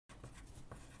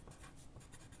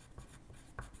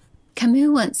Camus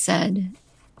once said,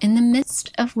 "In the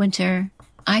midst of winter,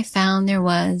 I found there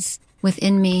was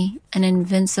within me an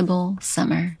invincible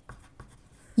summer."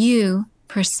 You,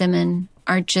 persimmon,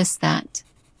 are just that.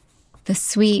 The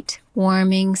sweet,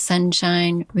 warming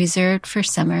sunshine reserved for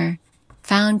summer,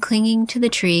 found clinging to the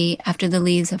tree after the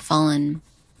leaves have fallen,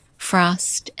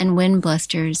 frost and wind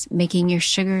blusters making your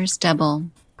sugars double.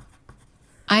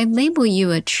 I'd label you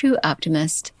a true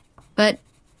optimist, but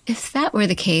if that were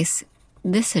the case,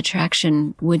 this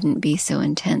attraction wouldn't be so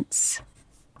intense.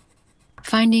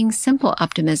 Finding simple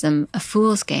optimism a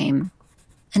fool's game,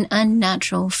 an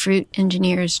unnatural fruit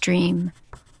engineer's dream.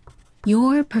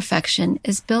 Your perfection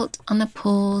is built on the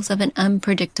pulls of an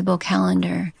unpredictable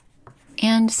calendar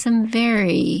and some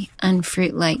very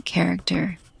unfruit-like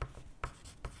character.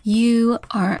 You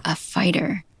are a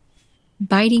fighter,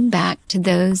 biting back to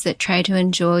those that try to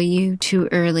enjoy you too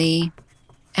early.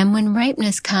 And when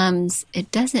ripeness comes, it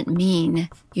doesn't mean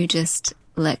you just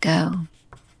let go.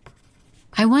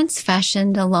 I once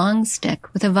fashioned a long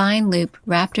stick with a vine loop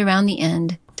wrapped around the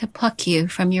end to pluck you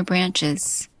from your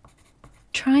branches,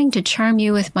 trying to charm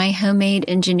you with my homemade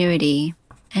ingenuity,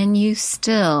 and you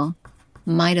still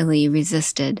mightily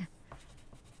resisted.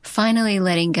 Finally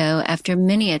letting go after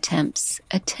many attempts,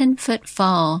 a 10-foot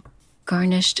fall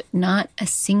garnished not a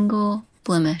single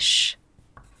blemish.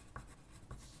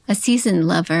 A seasoned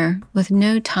lover with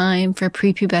no time for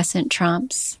prepubescent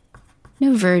tromps,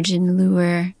 no virgin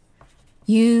lure,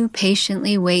 you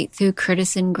patiently wait through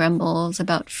courtesan grumbles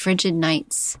about frigid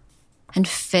nights and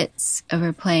fits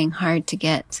over playing hard to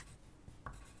get.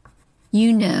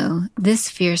 You know this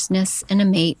fierceness in a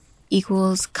mate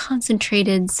equals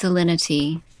concentrated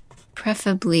salinity,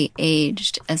 preferably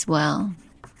aged as well.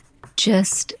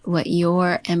 Just what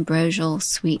your ambrosial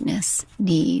sweetness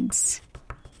needs.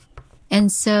 And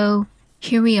so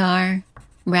here we are,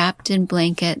 wrapped in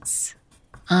blankets.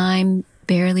 I'm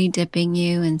barely dipping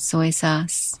you in soy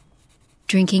sauce,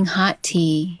 drinking hot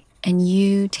tea, and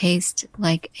you taste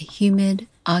like a humid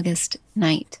August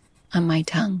night on my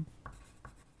tongue.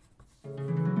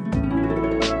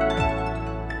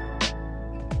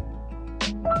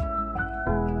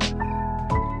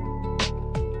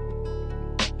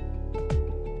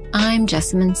 I'm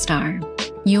Jessamine Starr.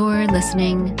 You're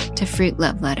listening to Fruit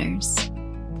Love Letters.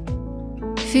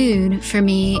 Food, for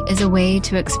me, is a way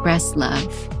to express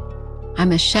love.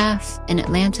 I'm a chef in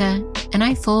Atlanta, and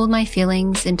I fold my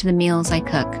feelings into the meals I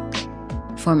cook.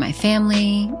 For my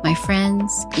family, my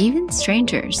friends, even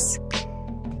strangers.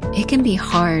 It can be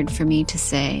hard for me to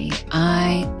say,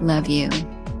 I love you.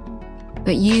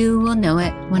 But you will know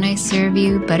it when I serve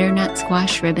you butternut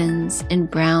squash ribbons in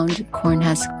browned corn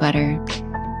husk butter.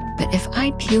 But if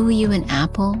I peel you an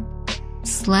apple,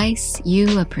 slice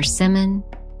you a persimmon,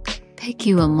 pick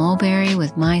you a mulberry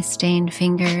with my stained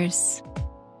fingers,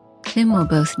 then we'll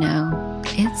both know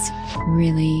it's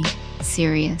really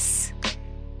serious.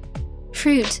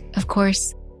 Fruit, of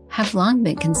course, have long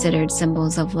been considered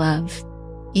symbols of love,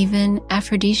 even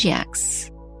aphrodisiacs.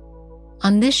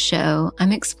 On this show,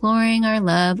 I'm exploring our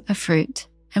love of fruit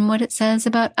and what it says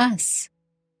about us,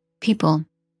 people.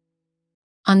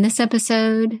 On this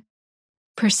episode,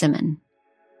 persimmon.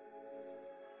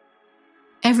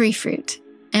 Every fruit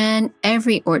and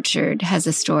every orchard has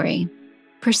a story.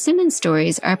 Persimmon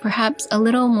stories are perhaps a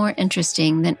little more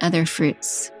interesting than other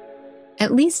fruits,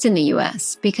 at least in the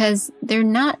US, because they're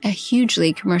not a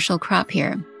hugely commercial crop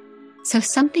here. So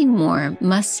something more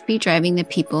must be driving the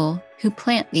people who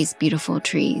plant these beautiful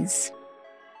trees.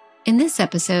 In this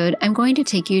episode, I'm going to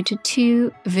take you to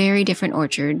two very different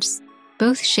orchards,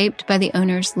 both shaped by the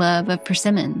owner's love of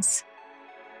persimmons.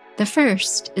 The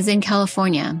first is in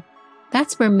California.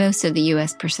 That's where most of the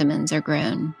US persimmons are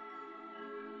grown.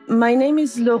 My name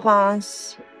is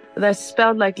Laurence. That's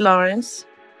spelled like Lawrence,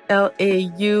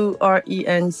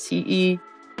 Laurence.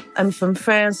 I'm from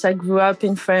France. I grew up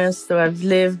in France, so I've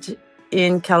lived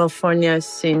in California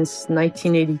since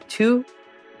 1982.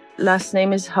 Last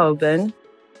name is Hoban.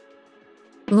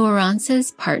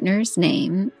 Laurence's partner's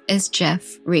name is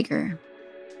Jeff Rieger.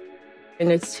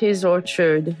 And it's his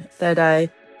orchard that I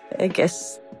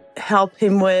guess, help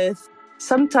him with.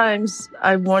 Sometimes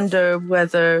I wonder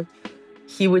whether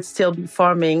he would still be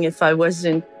farming if I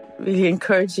wasn't really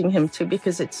encouraging him to,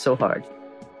 because it's so hard.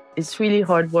 It's really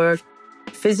hard work.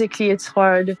 Physically, it's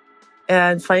hard.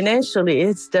 And financially,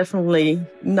 it's definitely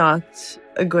not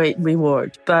a great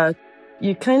reward. But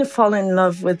you kind of fall in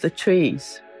love with the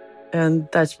trees. And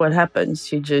that's what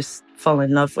happens. You just fall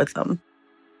in love with them.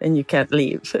 And you can't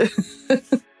leave.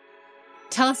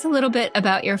 Tell us a little bit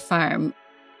about your farm.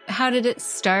 How did it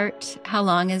start? How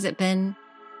long has it been?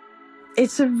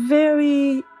 It's a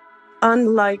very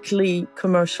unlikely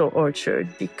commercial orchard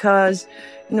because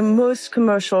most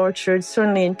commercial orchards,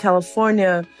 certainly in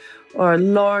California, are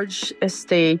large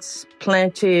estates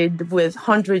planted with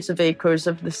hundreds of acres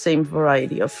of the same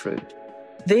variety of fruit.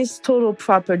 This total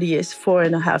property is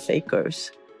 4.5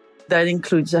 acres. That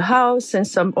includes a house and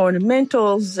some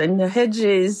ornamentals and the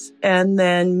hedges, and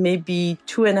then maybe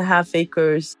 2.5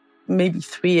 acres, maybe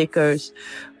 3 acres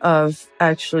of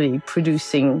actually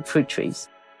producing fruit trees.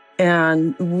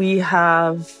 And we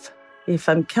have, if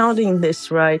I'm counting this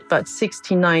right, about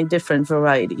 69 different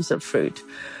varieties of fruit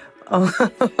on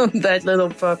that little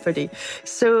property.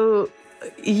 So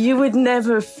you would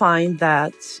never find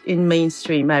that in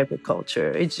mainstream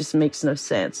agriculture. It just makes no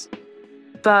sense.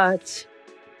 But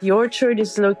the orchard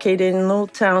is located in a little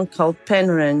town called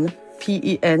Penryn,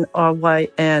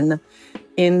 Penryn,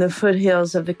 in the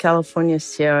foothills of the California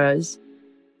Sierras.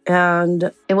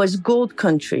 And it was gold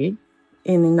country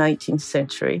in the 19th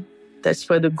century. That's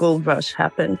where the gold rush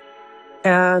happened.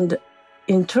 And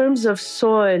in terms of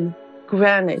soil,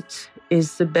 granite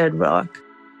is the bedrock.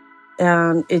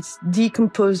 And it's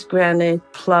decomposed granite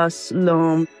plus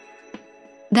loam.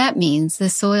 That means the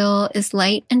soil is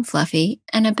light and fluffy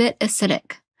and a bit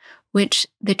acidic, which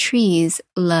the trees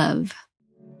love.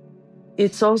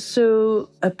 It's also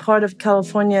a part of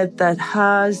California that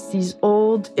has these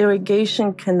old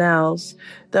irrigation canals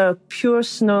that are pure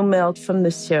snowmelt from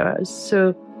the Sierras.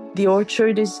 So the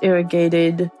orchard is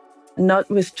irrigated not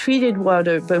with treated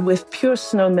water, but with pure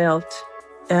snowmelt.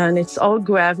 And it's all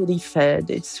gravity fed.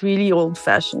 It's really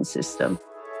old-fashioned system.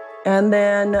 And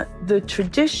then the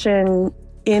tradition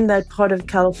in that part of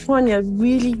California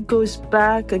really goes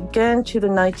back again to the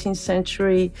 19th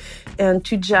century and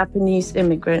to Japanese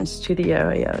immigrants to the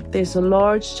area. There's a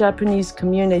large Japanese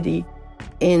community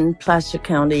in Placer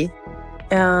County.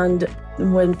 And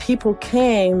when people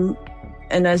came,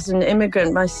 and as an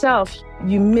immigrant myself,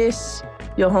 you miss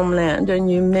your homeland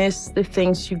and you miss the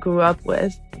things you grew up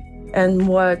with. And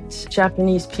what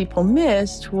Japanese people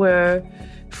missed were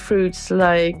fruits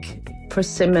like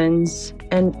persimmons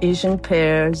and Asian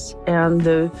pears and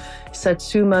the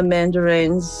Satsuma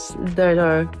mandarins that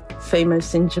are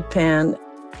famous in Japan.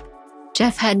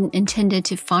 Jeff hadn't intended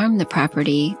to farm the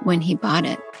property when he bought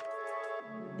it.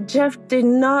 Jeff did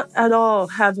not at all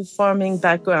have a farming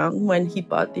background when he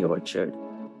bought the orchard.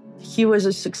 He was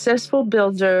a successful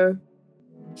builder.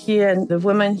 He and the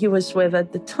woman he was with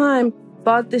at the time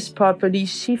bought this property.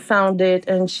 She found it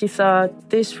and she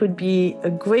thought this would be a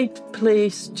great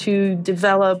place to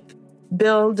develop,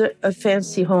 build a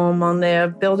fancy home on there,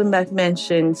 build a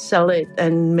McMansion, sell it,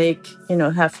 and make,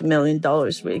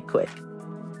 $500,000 really quick.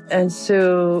 And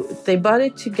so they bought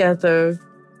it together,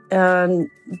 and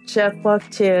Jeff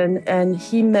walked in and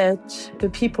he met the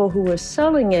people who were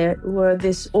selling it were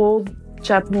this old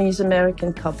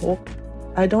Japanese-American couple.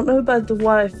 I don't know about the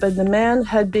wife, but the man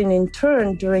had been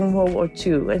interned during World War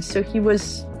II, and so he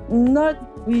was not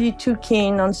really too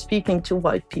keen on speaking to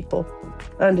white people,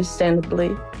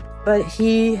 understandably. But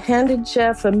he handed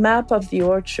Jeff a map of the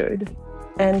orchard,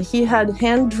 and he had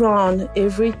hand-drawn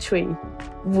every tree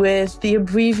with the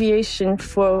abbreviation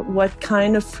for what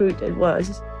kind of fruit it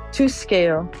was to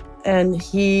scale. And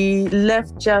he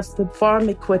left Jeff the farm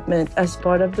equipment as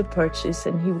part of the purchase,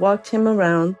 and he walked him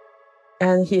around.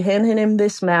 And he handed him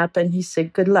this map and he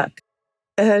said, good luck.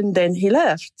 And then he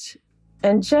left.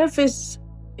 And Jeff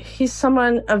he's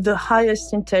someone of the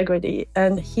highest integrity.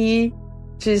 And he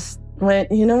just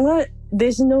went, you know what?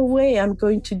 There's no way I'm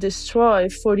going to destroy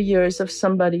 40 years of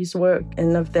somebody's work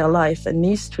and of their life. And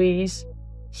these trees,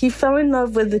 he fell in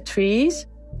love with the trees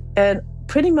and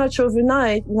pretty much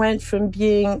overnight went from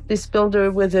being this builder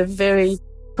with a very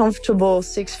comfortable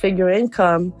 6-figure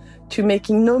income to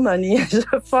making no money as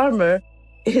a farmer.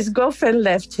 His girlfriend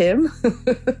left him.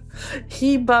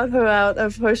 He bought her out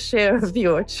of her share of the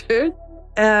orchard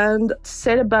and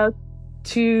set about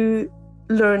to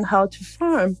learn how to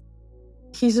farm.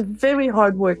 He's a very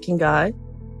hardworking guy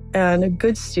and a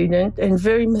good student and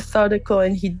very methodical,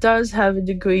 and he does have a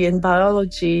degree in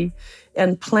biology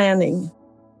and planning.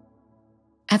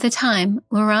 At the time,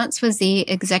 Laurence was the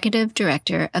executive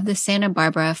director of the Santa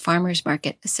Barbara Farmers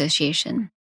Market Association.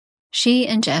 She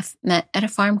and Jeff met at a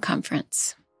farm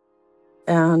conference.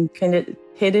 And kind of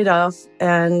hit it off.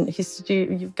 And he said,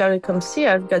 you've got to come see.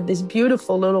 I've got this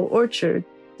beautiful little orchard.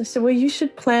 I said, well, you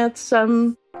should plant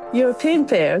some European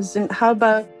pears. And how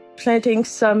about planting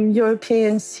some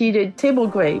European seeded table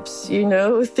grapes,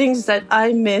 things that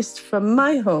I missed from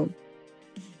my home.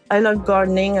 I love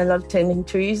gardening. I love tending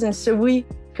trees. And so we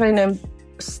kind of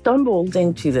stumbled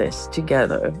into this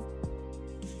together.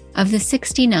 Of the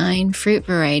 69 fruit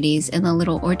varieties in the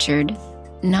little orchard,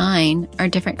 9 are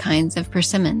different kinds of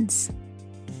persimmons.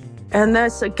 And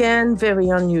that's, again, very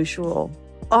unusual.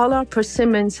 All our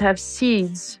persimmons have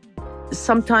seeds.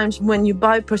 Sometimes when you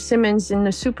buy persimmons in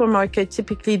the supermarket,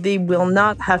 typically they will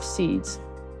not have seeds.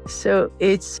 So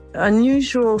it's an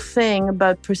unusual thing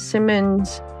about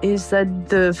persimmons is that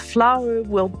the flower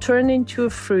will turn into a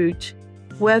fruit,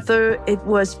 whether it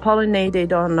was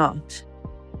pollinated or not.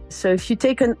 So if you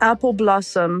take an apple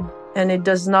blossom and it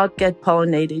does not get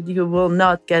pollinated, you will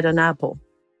not get an apple.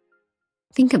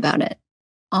 Think about it.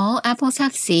 All apples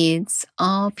have seeds,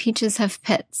 all peaches have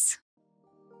pits.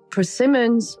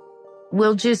 Persimmons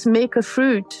will just make a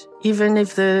fruit even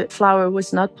if the flower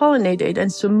was not pollinated. And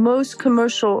so most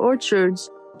commercial orchards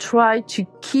try to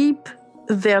keep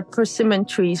their persimmon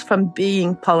trees from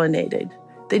being pollinated.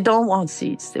 They don't want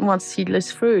seeds. They want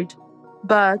seedless fruit.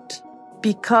 But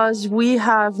because we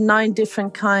have 9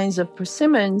 different kinds of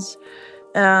persimmons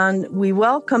and we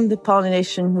welcome the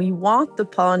pollination, we want the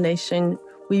pollination,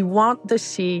 we want the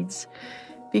seeds,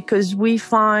 because we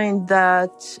find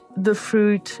that the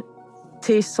fruit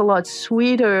tastes a lot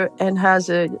sweeter and has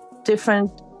a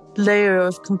different layer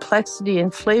of complexity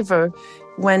and flavor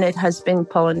when it has been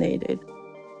pollinated.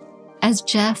 As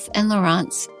Jeff and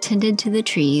Laurence tended to the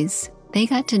trees, they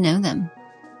got to know them.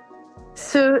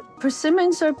 So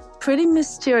persimmons are pretty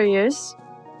mysterious.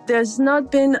 There's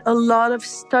not been a lot of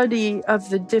study of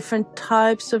the different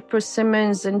types of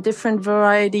persimmons and different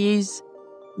varieties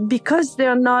because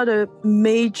they're not a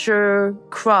major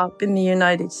crop in the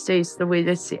United States the way,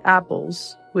 let's say,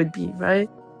 apples would be, right?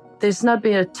 There's not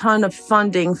been a ton of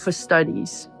funding for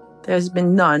studies. There's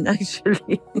been none,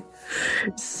 actually.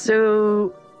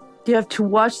 So you have to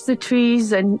watch the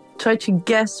trees and try to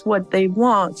guess what they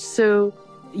want. So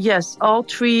yes, all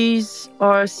trees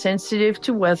are sensitive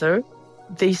to weather.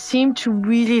 They seem to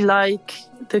really like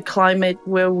the climate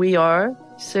where we are.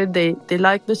 So they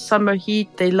like the summer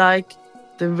heat. They like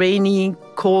the rainy,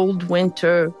 cold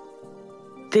winter.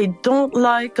 They don't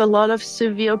like a lot of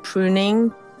severe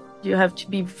pruning. You have to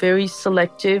be very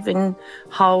selective in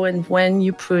how and when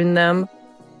you prune them.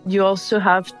 You also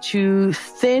have to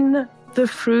thin the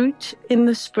fruit in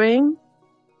the spring.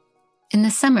 In the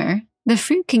summer, the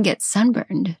fruit can get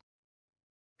sunburned.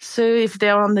 So if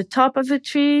they're on the top of the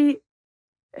tree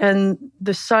and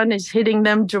the sun is hitting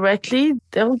them directly,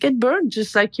 they'll get burned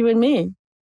just like you and me.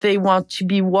 They want to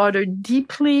be watered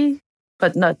deeply,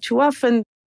 but not too often.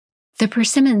 The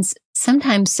persimmons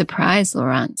sometimes surprise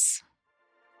Laurence.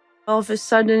 All of a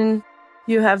sudden,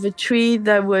 you have a tree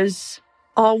that was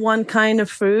all one kind of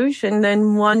fruit, and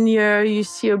then one year you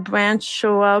see a branch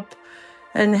show up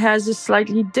and has a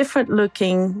slightly different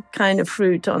looking kind of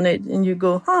fruit on it, and you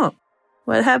go,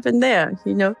 what happened there?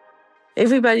 You know,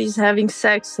 everybody's having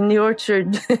sex in the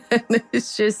orchard.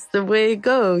 It's just the way it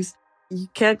goes. You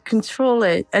can't control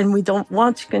it, and we don't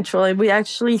want to control it. We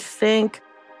actually think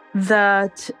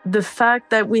that the fact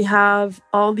that we have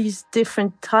all these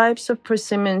different types of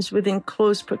persimmons within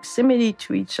close proximity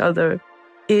to each other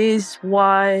is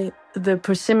why the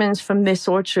persimmons from this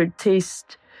orchard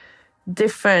taste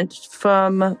different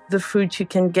from the fruit you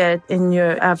can get in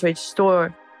your average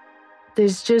store.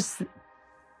 There's just,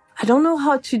 I don't know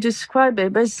how to describe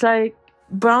it, but it's like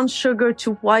brown sugar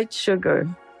to white sugar,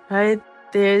 right?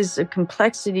 There's a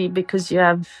complexity because you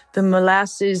have the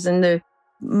molasses and the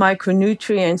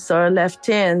micronutrients that are left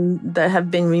in that have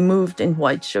been removed in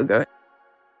white sugar.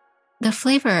 The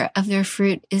flavor of their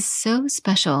fruit is so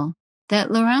special that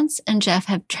Laurence and Jeff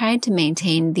have tried to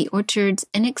maintain the orchard's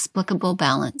inexplicable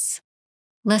balance,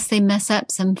 lest they mess up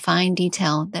some fine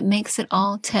detail that makes it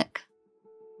all tick.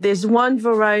 There's one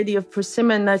variety of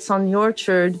persimmon that's on the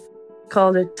orchard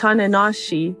called a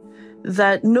Tananashi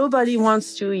that nobody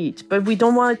wants to eat, but we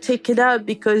don't want to take it out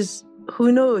because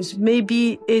who knows,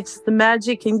 maybe it's the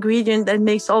magic ingredient that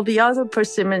makes all the other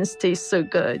persimmons taste so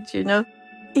good, you know?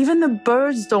 Even the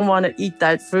birds don't want to eat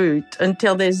that fruit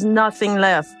until there's nothing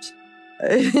left,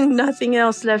 nothing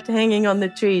else left hanging on the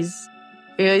trees.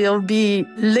 It'll be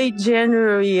late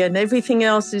January and everything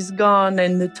else is gone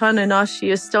and the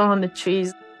Tananashi is still on the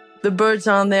trees. The birds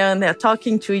are on there and they're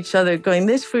talking to each other going,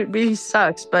 this fruit really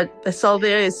sucks, but that's all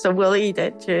there is, so we'll eat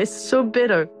it. It's so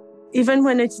bitter. Even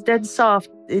when it's dead soft,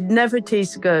 it never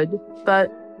tastes good. But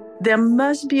there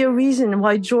must be a reason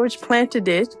why George planted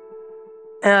it.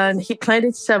 And he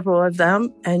planted several of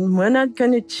them. And we're not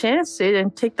going to chance it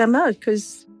and take them out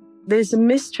because there's a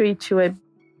mystery to it.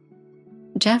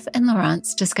 Jeff and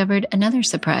Laurence discovered another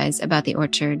surprise about the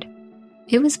orchard.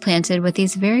 It was planted with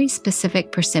these very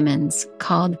specific persimmons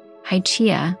called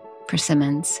Haichia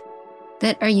persimmons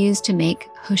that are used to make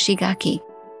hoshigaki.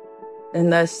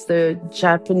 And that's the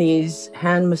Japanese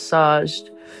hand-massaged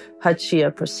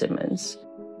Hachiya persimmons.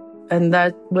 And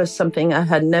that was something I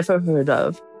had never heard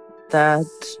of, that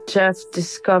Jeff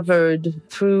discovered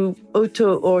through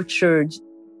Otto Orchard,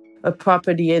 a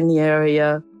property in the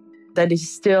area that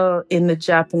is still in the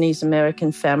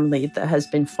Japanese-American family that has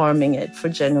been farming it for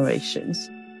generations.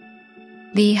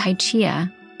 The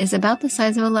Hachiya is about the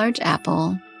size of a large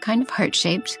apple, kind of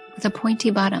heart-shaped, with a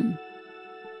pointy bottom.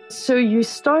 So you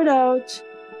start out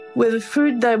with a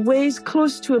fruit that weighs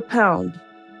close to a pound,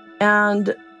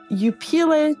 and you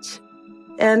peel it,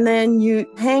 and then you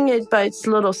hang it by its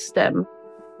little stem,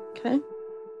 okay?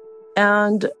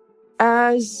 And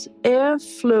as air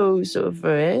flows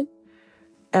over it,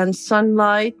 and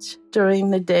sunlight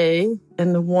during the day,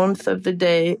 and the warmth of the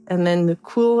day, and then the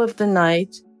cool of the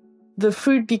night, the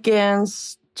fruit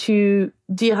begins to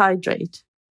dehydrate.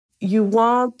 You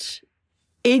want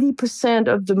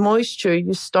 80% of the moisture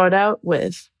you start out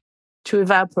with to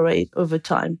evaporate over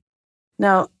time.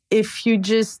 Now, if you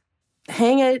just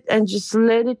hang it and just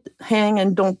let it hang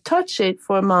and don't touch it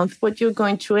for a month, what you're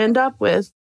going to end up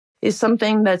with is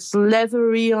something that's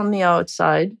leathery on the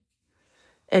outside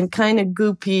and kind of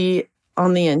goopy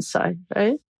on the inside,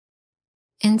 right?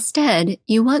 Instead,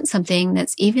 you want something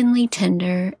that's evenly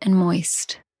tender and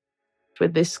moist.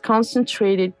 With this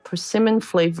concentrated persimmon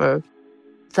flavor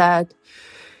that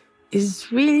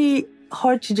is really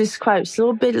hard to describe. It's a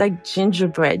little bit like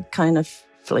gingerbread kind of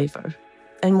flavor.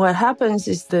 And what happens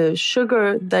is the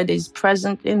sugar that is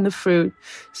present in the fruit,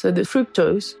 so the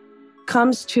fructose,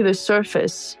 comes to the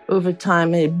surface over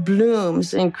time, and it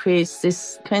blooms and creates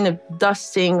this kind of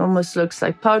dusting, almost looks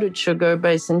like powdered sugar,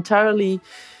 but it's entirely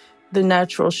the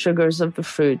natural sugars of the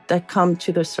fruit that come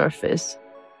to the surface.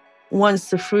 Once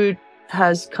the fruit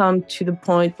has come to the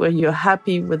point where you're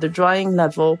happy with the drying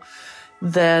level,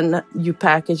 then you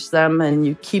package them and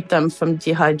you keep them from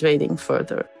dehydrating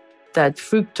further. That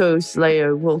fructose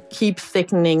layer will keep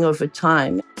thickening over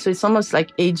time. So it's almost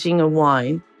like aging a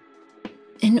wine.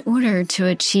 In order to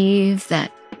achieve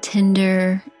that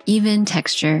tender, even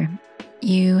texture,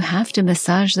 you have to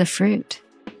massage the fruit.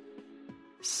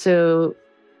 So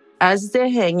as they're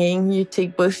hanging, you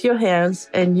take both your hands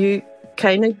and you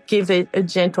kind of give it a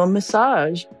gentle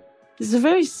massage. It's a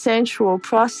very sensual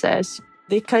process.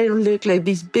 They kind of look like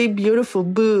these big, beautiful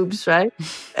boobs, right?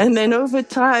 And then over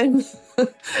time,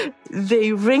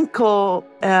 they wrinkle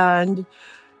and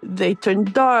they turn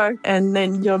dark, and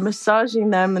then you're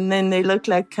massaging them, and then they look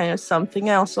like kind of something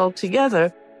else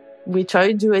altogether. We try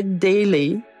to do it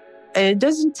daily, and it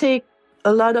doesn't take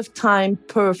a lot of time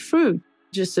per fruit,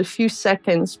 just a few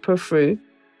seconds per fruit.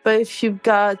 But if you've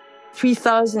got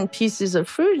 3,000 pieces of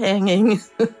fruit hanging,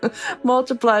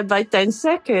 multiplied by 10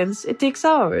 seconds, it takes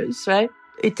hours, right?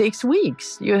 It takes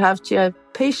weeks. You have to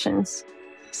have patience.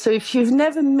 So if you've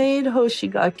never made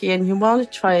hoshigaki and you want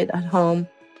to try it at home,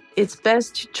 it's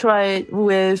best to try it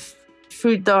with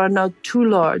fruit that are not too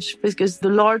large, because the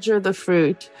larger the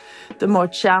fruit, the more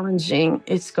challenging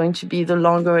it's going to be, the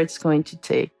longer it's going to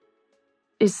take.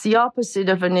 It's the opposite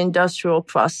of an industrial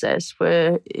process,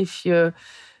 where if you're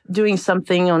doing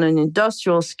something on an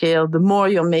industrial scale, the more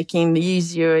you're making, the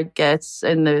easier it gets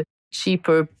and the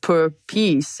cheaper per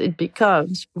piece it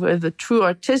becomes. With a true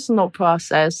artisanal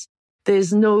process,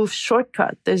 there's no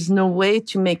shortcut. There's no way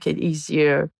to make it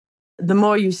easier. The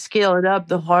more you scale it up,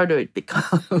 the harder it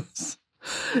becomes.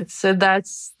 So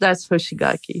that's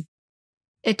hoshigaki.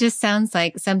 It just sounds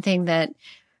like something that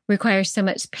requires so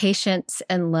much patience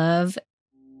and love.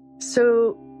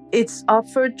 So it's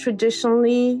offered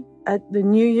traditionally at the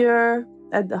New Year,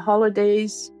 at the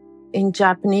holidays, in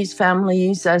Japanese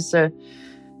families as a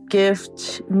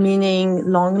gift, meaning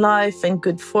long life and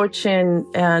good fortune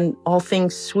and all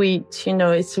things sweet. You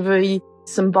know, it's a very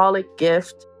symbolic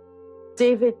gift.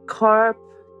 David Karp,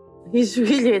 he's a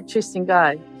really interesting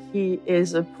guy. He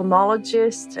is a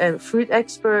pomologist and fruit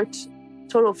expert,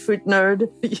 total fruit nerd.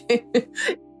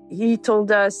 He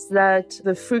told us that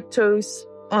the fructose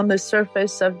on the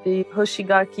surface of the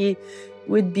hoshigaki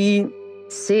would be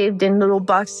saved in little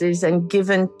boxes and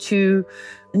given to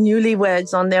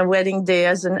newlyweds on their wedding day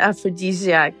as an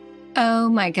aphrodisiac. Oh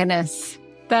my goodness.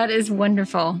 That is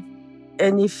wonderful.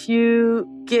 And if you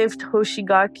gift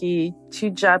hoshigaki to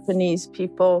Japanese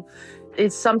people,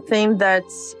 it's something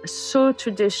that's so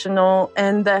traditional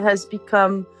and that has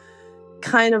become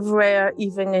kind of rare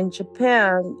even in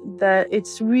Japan, that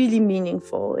it's really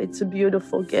meaningful. It's a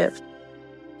beautiful gift.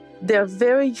 There are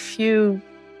very few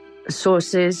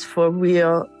sources for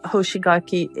real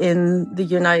hoshigaki in the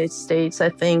United States. I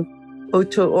think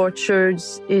Otto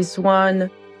Orchards is one.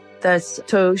 That's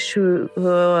Tosh who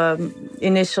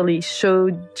initially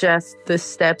showed Jeff the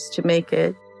steps to make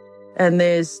it. And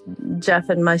there's Jeff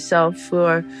and myself who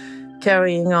are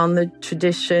carrying on the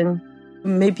tradition.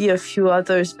 Maybe a few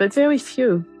others, but very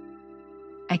few.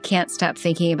 I can't stop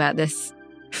thinking about this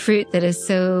fruit that is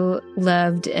so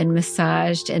loved and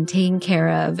massaged and taken care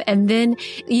of. And then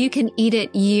you can eat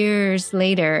it years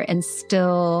later and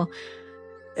still...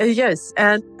 Yes,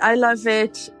 and I love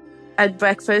it at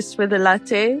breakfast with a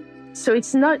latte. So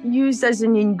it's not used as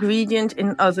an ingredient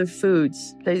in other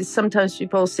foods. Sometimes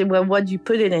people say, well, what do you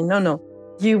put it in? No.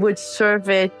 You would serve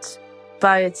it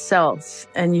by itself,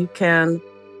 and you can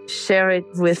share it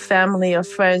with family or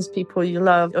friends, people you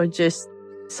love, or just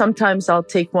sometimes I'll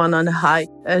take one on a hike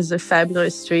as a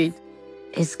fabulous treat.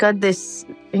 It's got this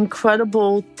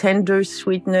incredible tender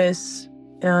sweetness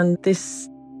and this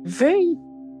very,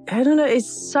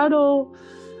 it's subtle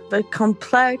but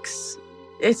complex.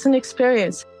 It's an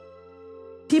experience.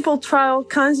 People try all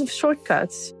kinds of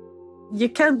shortcuts. You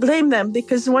can't blame them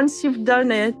because once you've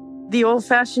done it the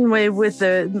old-fashioned way with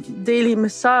the daily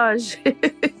massage,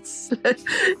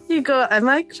 you go, am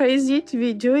I crazy to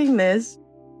be doing this?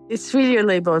 It's really a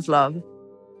labor of love.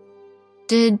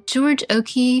 Did George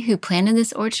Oakey, who planted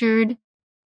this orchard,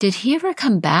 did he ever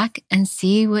come back and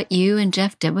see what you and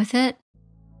Jeff did with it?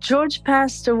 George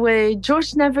passed away.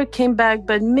 George never came back,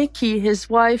 but Mickey, his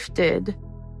wife, did.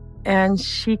 And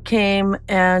she came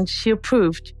and she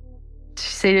approved. She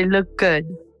said it looked good.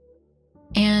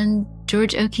 And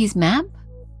George Oakey's map?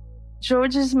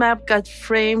 George's map got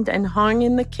framed and hung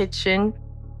in the kitchen.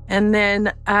 And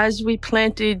then as we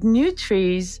planted new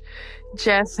trees,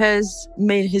 Jeff has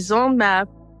made his own map.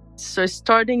 So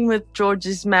starting with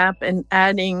George's map and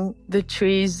adding the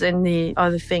trees and the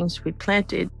other things we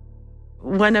planted.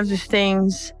 One of the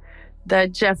things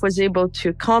that Jeff was able to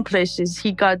accomplish is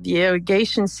he got the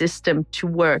irrigation system to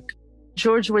work.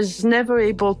 George was never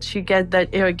able to get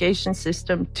that irrigation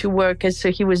system to work. And so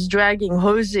he was dragging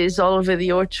hoses all over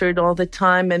the orchard all the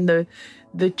time. And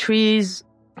the trees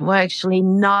were actually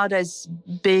not as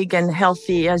big and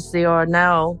healthy as they are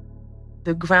now.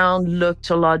 The ground looked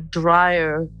a lot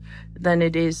drier than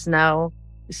it is now.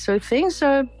 So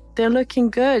they're looking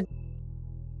good.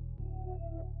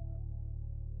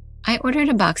 I ordered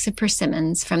a box of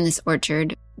persimmons from this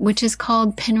orchard, which is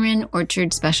called Penryn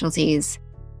Orchard Specialties.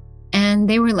 And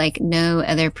they were like no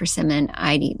other persimmon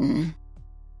I'd eaten.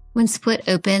 When split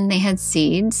open, they had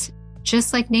seeds,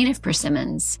 just like native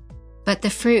persimmons. But the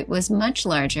fruit was much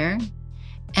larger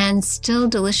and still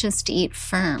delicious to eat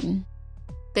firm.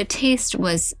 The taste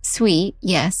was sweet,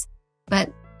 yes,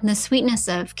 but the sweetness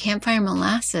of campfire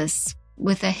molasses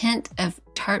with a hint of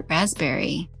tart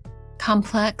raspberry,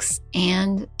 complex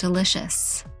and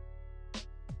delicious.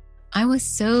 I was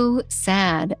so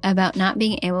sad about not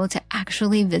being able to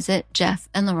actually visit Jeff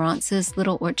and Laurence's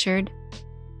little orchard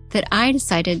that I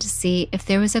decided to see if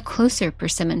there was a closer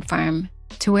persimmon farm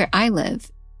to where I live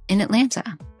in Atlanta.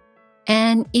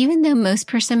 And even though most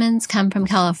persimmons come from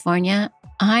California,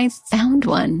 I found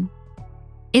one.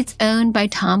 It's owned by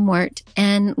Tom Wirt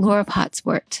and Laura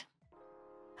Potts-Wirt.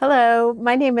 Hello,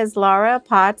 my name is Laura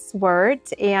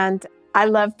Potts-Wirt, and I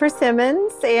love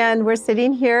persimmons, and we're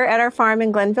sitting here at our farm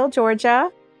in Glenville, Georgia.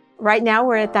 Right now,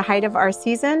 we're at the height of our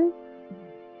season.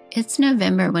 It's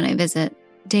November when I visit.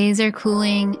 Days are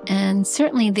cooling, and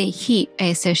certainly the heat I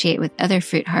associate with other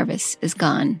fruit harvests is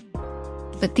gone.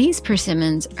 But these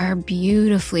persimmons are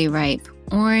beautifully ripe,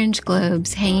 orange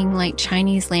globes hanging like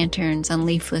Chinese lanterns on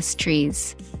leafless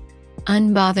trees,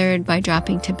 unbothered by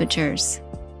dropping temperatures.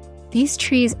 These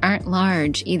trees aren't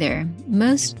large either,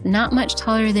 most not much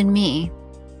taller than me,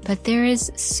 but there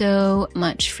is so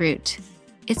much fruit.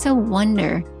 It's a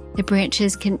wonder the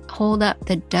branches can hold up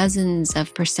the dozens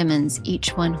of persimmons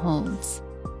each one holds.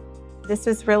 This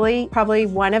is really probably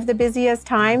one of the busiest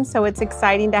times, so it's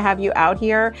exciting to have you out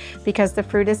here because the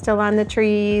fruit is still on the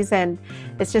trees, and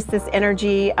it's just this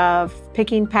energy of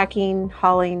picking, packing,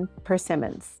 hauling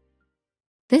persimmons.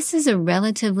 This is a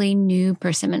relatively new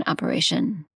persimmon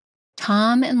operation.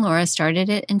 Tom and Laura started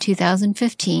it in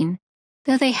 2015,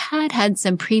 though they had had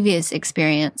some previous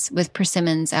experience with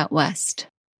persimmons out west.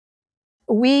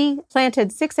 We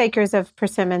planted 6 acres of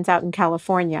persimmons out in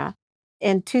California.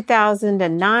 In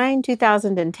 2009,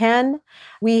 2010,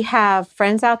 we have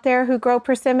friends out there who grow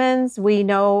persimmons. We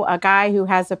know a guy who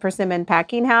has a persimmon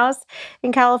packing house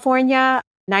in California.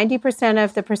 90%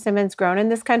 of the persimmons grown in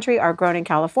this country are grown in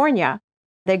California.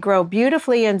 They grow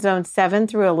beautifully in zones 7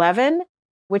 through 11,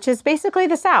 which is basically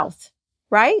the South,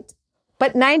 right?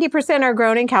 But 90% are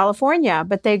grown in California,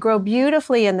 but they grow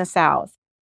beautifully in the South.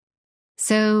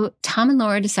 So Tom and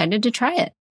Laura decided to try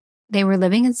it. They were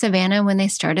living in Savannah when they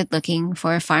started looking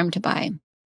for a farm to buy.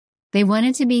 They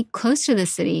wanted to be close to the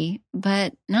city,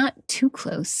 but not too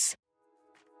close.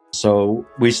 So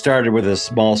we started with a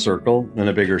small circle, then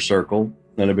a bigger circle,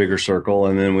 then a bigger circle,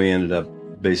 and then we ended up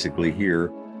basically here.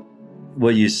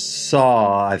 What you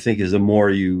saw, I think, is the more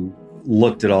you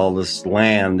looked at all this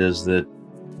land, is that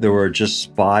there were just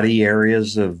spotty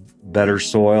areas of better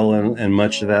soil and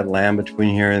much of that land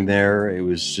between here and there. It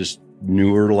was just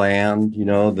newer land,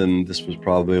 then this was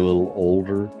probably a little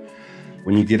older.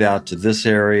 When you get out to this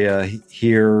area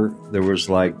here, there was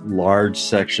like large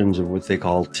sections of what they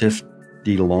call tift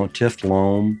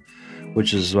loam,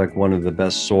 which is like one of the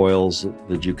best soils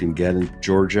that you can get in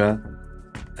Georgia.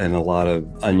 And a lot of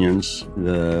onions,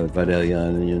 the Vidalia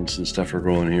onions and stuff are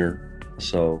growing here.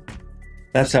 So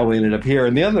that's how we ended up here.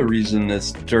 And the other reason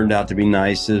this turned out to be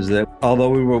nice is that although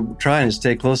we were trying to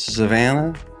stay close to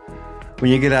Savannah, when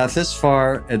you get out this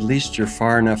far, at least you're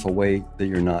far enough away that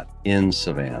you're not in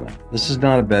Savannah. This is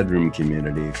not a bedroom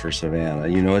community for Savannah.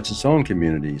 It's its own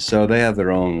community. So they have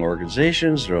their own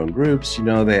organizations, their own groups,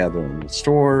 they have their own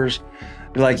stores.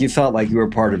 Like you felt like you were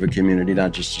part of a community,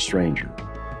 not just a stranger.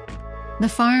 The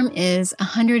farm is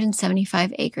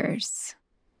 175 acres.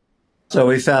 So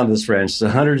we found this ranch. It's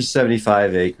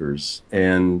 175 acres,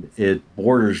 and it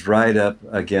borders right up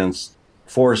against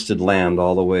forested land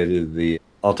all the way to the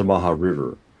Altamaha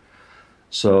River.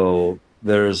 So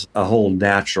there's a whole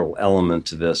natural element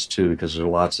to this, too, because there are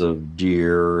lots of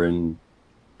deer and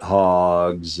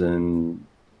hogs and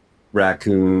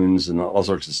raccoons and all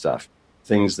sorts of stuff.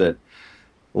 Things that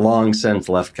long since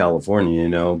left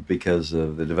California, because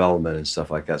of the development and stuff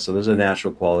like that. So there's a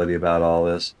natural quality about all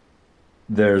this.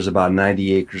 There's about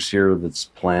 90 acres here that's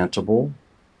plantable,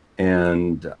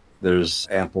 and there's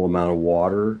ample amount of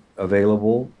water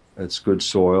available. It's good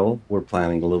soil. We're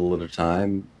planting a little at a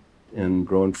time and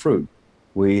growing fruit.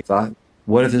 We thought,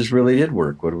 what if this really did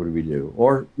work? What would we do?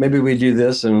 Or maybe we do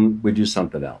this and we do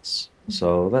something else.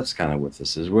 So that's kind of what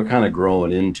this is. We're kind of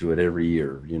growing into it every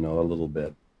year, a little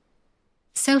bit.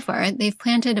 So far, they've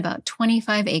planted about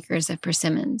 25 acres of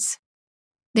persimmons.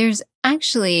 There's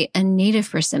actually a native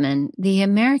persimmon, the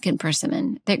American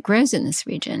persimmon, that grows in this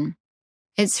region.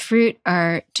 Its fruit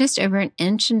are just over an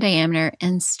inch in diameter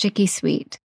and sticky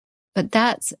sweet. But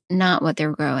that's not what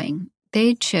they're growing.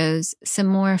 They chose some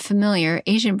more familiar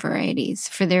Asian varieties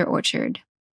for their orchard.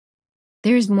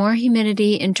 There's more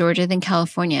humidity in Georgia than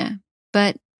California,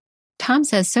 but Tom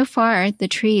says so far the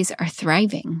trees are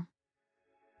thriving.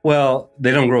 Well,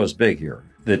 they don't grow as big here.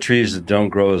 The trees don't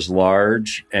grow as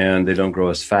large and they don't grow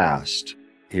as fast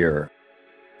here.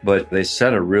 But they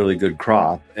set a really good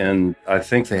crop, and I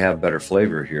think they have better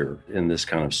flavor here in this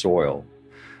kind of soil.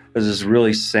 Because it's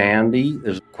really sandy.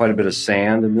 There's quite a bit of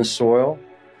sand in this soil,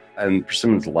 and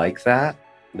persimmons like that.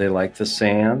 They like the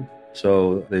sand,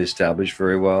 so they establish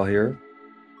very well here.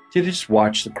 You just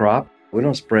watch the crop. We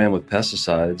don't spray them with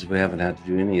pesticides. We haven't had to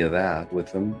do any of that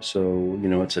with them. So,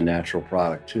 it's a natural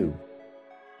product too.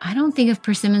 I don't think of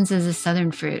persimmons as a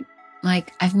southern fruit.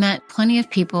 Like, I've met plenty of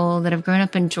people that have grown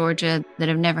up in Georgia that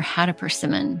have never had a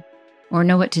persimmon or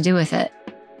know what to do with it.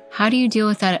 How do you deal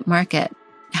with that at market?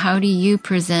 How do you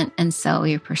present and sell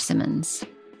your persimmons?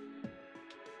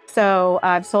 So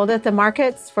I've sold at the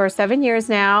markets for 7 years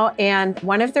now. And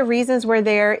one of the reasons we're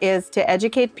there is to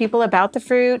educate people about the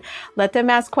fruit, let them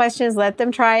ask questions, let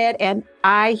them try it. And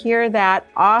I hear that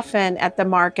often at the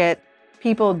market.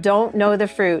 People don't know the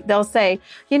fruit. They'll say,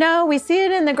 we see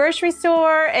it in the grocery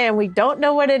store and we don't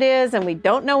know what it is and we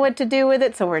don't know what to do with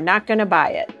it, so we're not going to buy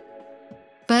it.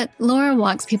 But Laura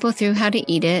walks people through how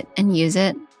to eat it and use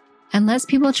it and lets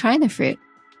people try the fruit.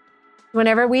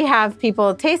 Whenever we have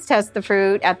people taste test the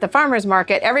fruit at the farmer's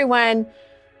market, everyone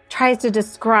tries to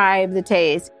describe the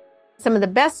taste. Some of the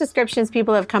best descriptions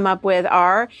people have come up with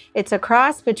are, it's a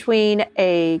cross between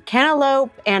a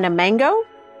cantaloupe and a mango.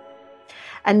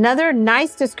 Another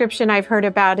nice description I've heard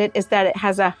about it is that it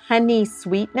has a honey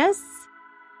sweetness.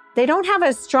 They don't have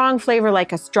a strong flavor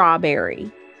like a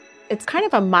strawberry. It's kind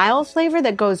of a mild flavor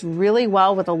that goes really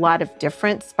well with a lot of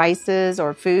different spices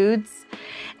or foods.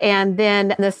 And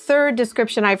then the third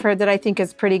description I've heard that I think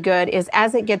is pretty good is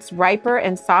as it gets riper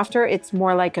and softer, it's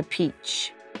more like a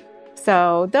peach.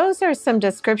 So those are some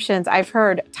descriptions I've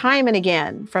heard time and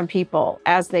again from people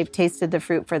as they've tasted the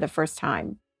fruit for the first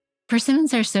time.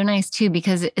 Persimmons are so nice too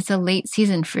because it's a late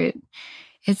season fruit.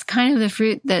 It's kind of the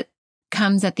fruit that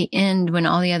comes at the end when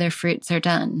all the other fruits are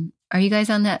done. Are you guys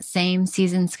on that same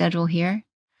season schedule here?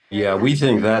 Yeah, we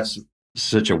think that's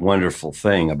such a wonderful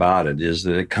thing about it is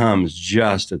that it comes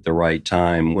just at the right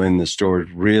time when the stores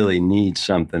really need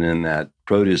something in that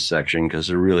produce section because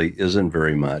there really isn't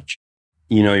very much.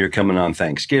 You're coming on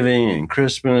Thanksgiving and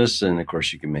Christmas, and of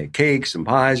course you can make cakes and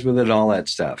pies with it, all that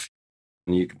stuff.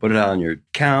 And you can put it out on your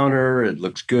counter. It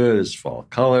looks good. It's fall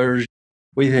colors.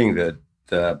 We think that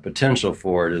the potential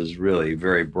for it is really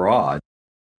very broad.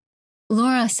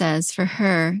 Laura says for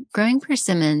her, growing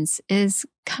persimmons is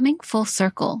coming full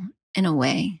circle in a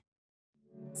way.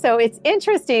 So it's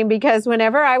interesting because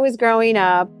whenever I was growing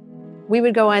up, we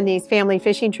would go on these family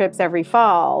fishing trips every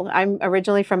fall. I'm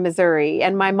originally from Missouri,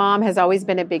 and my mom has always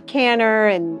been a big canner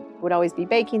and would always be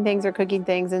baking things or cooking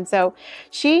things. And so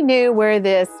she knew where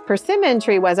this persimmon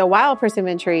tree was, a wild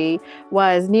persimmon tree,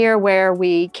 was near where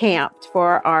we camped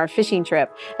for our fishing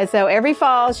trip. And so every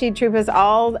fall, she'd troop us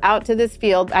all out to this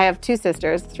field. I have 2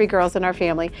 sisters, 3 girls in our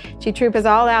family. She'd troop us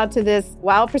all out to this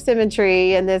wild persimmon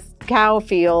tree in this cow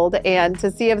field and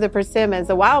to see if the persimmons,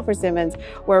 the wild persimmons,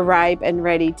 were ripe and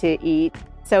ready to eat.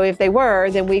 So if they were,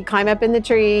 then we'd climb up in the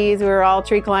trees. We were all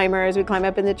tree climbers. We'd climb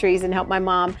up in the trees and help my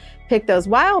mom pick those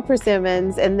wild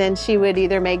persimmons. And then she would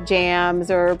either make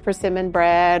jams or persimmon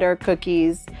bread or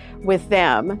cookies with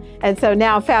them. And so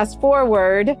now fast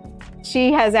forward,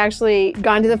 she has actually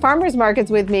gone to the farmers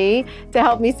markets with me to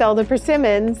help me sell the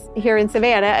persimmons here in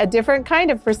Savannah, a different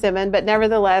kind of persimmon, but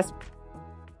nevertheless.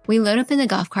 We load up in the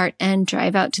golf cart and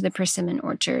drive out to the Penryn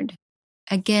Orchard.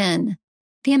 Again,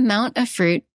 the amount of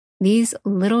fruit these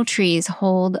little trees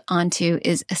hold onto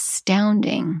is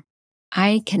astounding.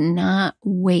 I cannot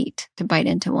wait to bite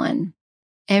into one.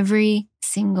 Every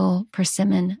single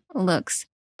persimmon looks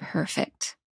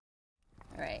perfect.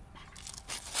 All right.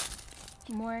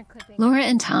 More clipping. Laura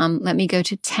and Tom let me go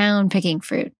to town picking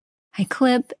fruit. I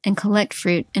clip and collect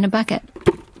fruit in a bucket.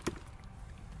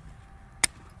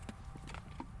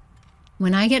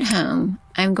 When I get home,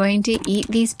 I'm going to eat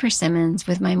these persimmons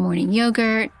with my morning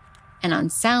yogurt and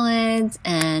on salads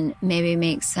and maybe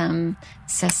make some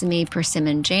sesame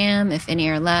persimmon jam if any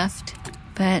are left.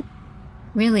 But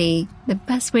really, the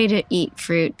best way to eat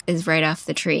fruit is right off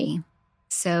the tree.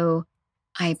 So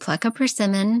I pluck a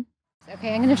persimmon.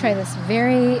 Okay, I'm going to try this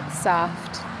very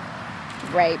soft,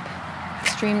 ripe,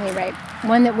 extremely ripe.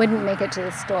 One that wouldn't make it to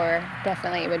the store.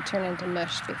 Definitely, it would turn into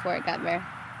mush before it got there.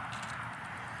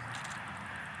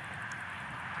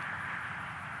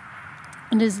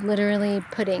 It is literally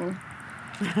pudding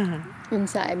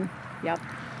inside. Yep.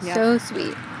 So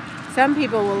sweet. Some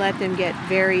people will let them get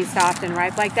very soft and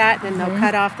ripe like that, then they'll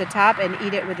cut off the top and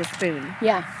eat it with a spoon.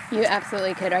 Yeah, you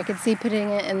absolutely could. I could see putting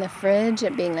it in the fridge,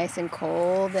 it being nice and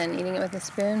cold, and eating it with a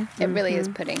spoon. It really is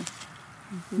pudding.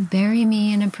 Bury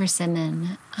me in a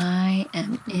persimmon. I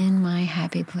am in my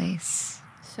happy place.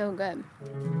 So good.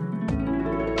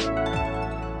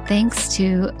 Thanks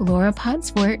to Laura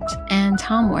Potts-Wirt and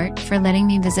Tom Wirt for letting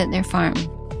me visit their farm.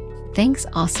 Thanks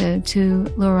also to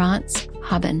Laurence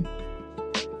Haben.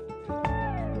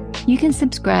 You can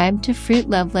subscribe to Fruit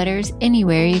Love Letters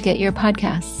anywhere you get your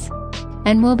podcasts.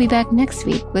 And we'll be back next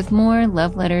week with more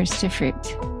love letters to fruit.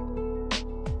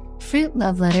 Fruit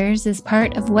Love Letters is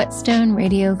part of Whetstone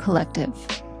Radio Collective.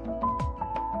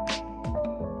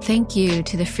 Thank you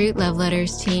to the Fruit Love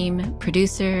Letters team,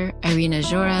 producer Irina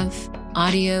Zhorov,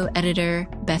 audio editor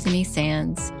Bethany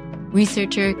Sands,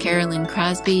 researcher Carolyn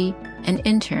Crosby, and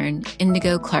intern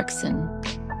Indigo Clarkson.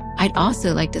 I'd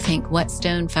also like to thank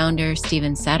Whetstone founder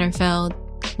Steven Satterfeld,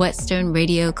 Whetstone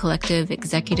Radio Collective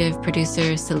executive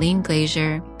producer Celine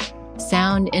Glazier,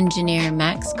 sound engineer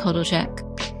Max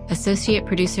Kodelchek, associate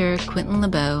producer Quentin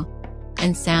LeBeau,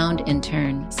 and sound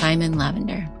intern Simon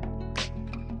Lavender.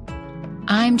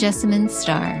 I'm Jessamine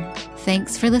Starr.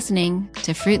 Thanks for listening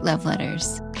to Fruit Love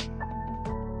Letters.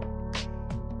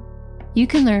 You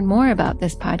can learn more about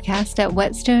this podcast at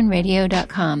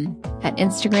whetstoneradio.com, at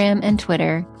Instagram and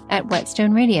Twitter at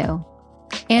Whetstone Radio,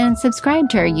 and subscribe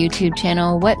to our YouTube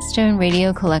channel, Whetstone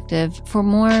Radio Collective, for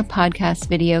more podcast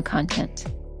video content.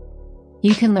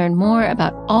 You can learn more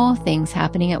about all things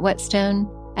happening at Whetstone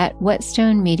at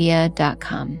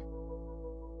whetstonemedia.com.